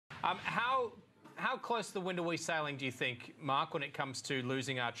How close to the wind are we sailing, do you think, Mark, when it comes to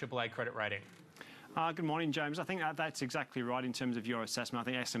losing our AAA credit rating? Good morning, James. I think that's exactly right in terms of your assessment.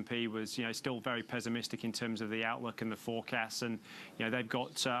 I think S&P was, still very pessimistic in terms of the outlook and the forecasts, and they've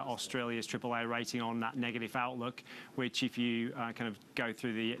got Australia's AAA rating on that negative outlook, which, if you kind of go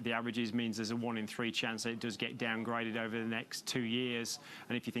through the averages, means there's a 1 in 3 chance that it does get downgraded over the next 2 years.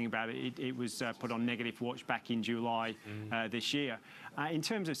 And if you think about it, it was put on negative watch back in July this year. In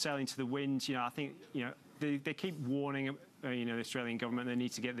terms of sailing to the wind, I think they keep warning. The Australian government, they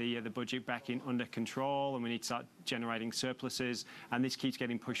need to get the budget back under control, and we need to start generating surpluses, and this keeps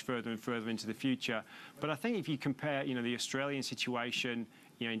getting pushed further and further into the future. But I think if you compare, the Australian situation,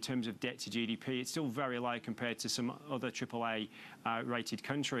 in terms of debt to GDP, it's still very low compared to some other AAA rated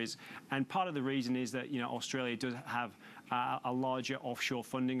countries. And part of the reason is that, Australia does have a larger offshore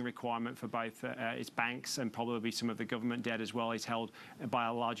funding requirement for both its banks, and probably some of the government debt as well is held by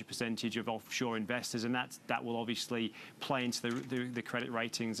a larger percentage of offshore investors, and that will obviously play into the credit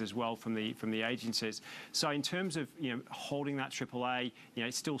ratings as well from the agencies. So in terms of holding that AAA,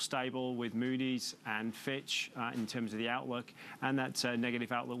 it's still stable with Moody's and Fitch in terms of the outlook, and that's a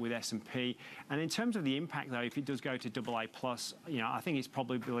negative outlook with S&P. And in terms of the impact, though, if it does go to AA+, I think it's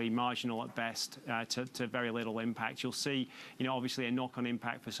probably marginal at best, to very little impact. You'll see, obviously a knock-on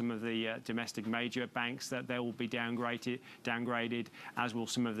impact for some of the domestic major banks, that they will be downgraded, as will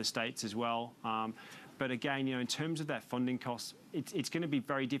some of the states as well. But again, in terms of their funding costs, it's going to be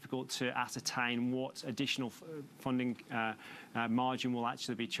very difficult to ascertain what additional funding margin will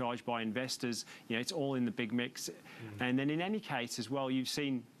actually be charged by investors. It's all in the big mix. And then in any case as well, you've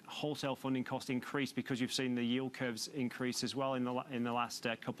seen wholesale funding cost increase because you've seen the yield curves increase as well in the last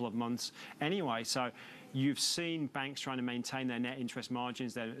couple of months anyway. So you've seen banks trying to maintain their net interest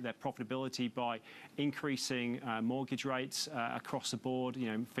margins, their profitability, by increasing mortgage rates across the board,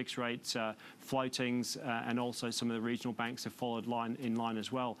 fixed rates, floatings, and also some of the regional banks have followed in line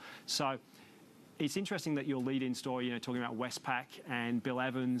as well. So it's interesting that your lead-in story, talking about Westpac and Bill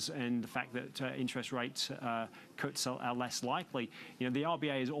Evans and the fact that interest rate cuts are less likely. The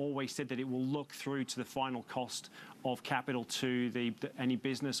RBA has always said that it will look through to the final cost of capital to any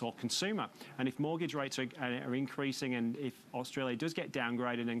business or consumer. And if mortgage rates are increasing, and if Australia does get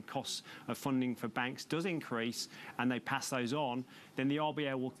downgraded and costs of funding for banks does increase, and they pass those on, then the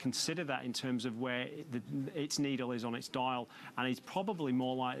RBA will consider that in terms of where its needle is on its dial, and is probably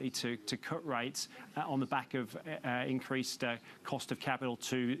more likely to cut rates on the back of increased cost of capital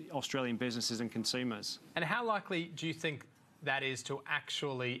to Australian businesses and consumers. And how likely do you think that is to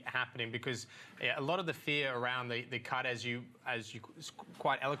actually happening? Because a lot of the fear around the cut, as you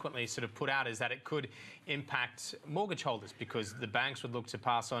quite eloquently sort of put out, is that it could impact mortgage holders, because the banks would look to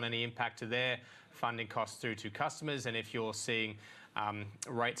pass on any impact to their funding costs through to customers. And if you're seeing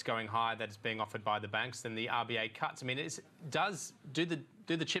rates going high that is being offered by the banks, then the RBA cuts. I mean,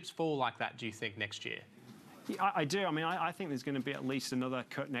 do the chips fall like that, do you think, next year? I do. I mean, I think there's going to be at least another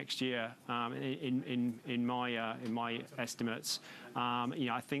cut next year in my estimates.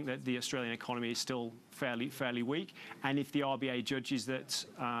 I think that the Australian economy is still fairly weak, and if the RBA judges that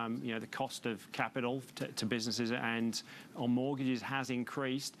the cost of capital to businesses and on mortgages has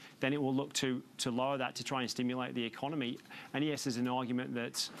increased, then it will look to lower that to try and stimulate the economy. And yes, there's an argument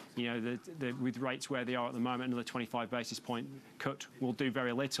that with rates where they are at the moment, another 25 basis point cut will do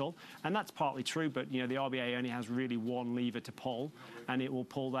very little, and that's partly true. But the RBA only has really one lever to pull, and it will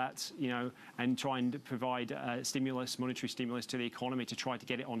pull that and try and provide monetary stimulus to the economy to try to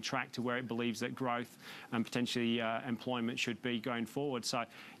get it on track to where it believes that growth and potentially employment should be going forward. So,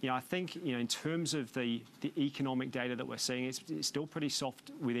 I think, in terms of the economic data that we're seeing, it's still pretty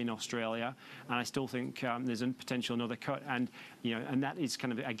soft within Australia, and I still think there's a potential another cut, and that is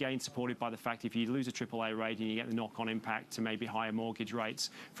kind of again supported by the fact if you lose a AAA rating, you get the knock-on impact to maybe higher mortgage rates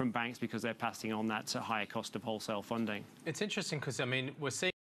from banks because they're passing on that higher cost of wholesale funding. It's interesting because, I mean, we're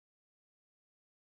seeing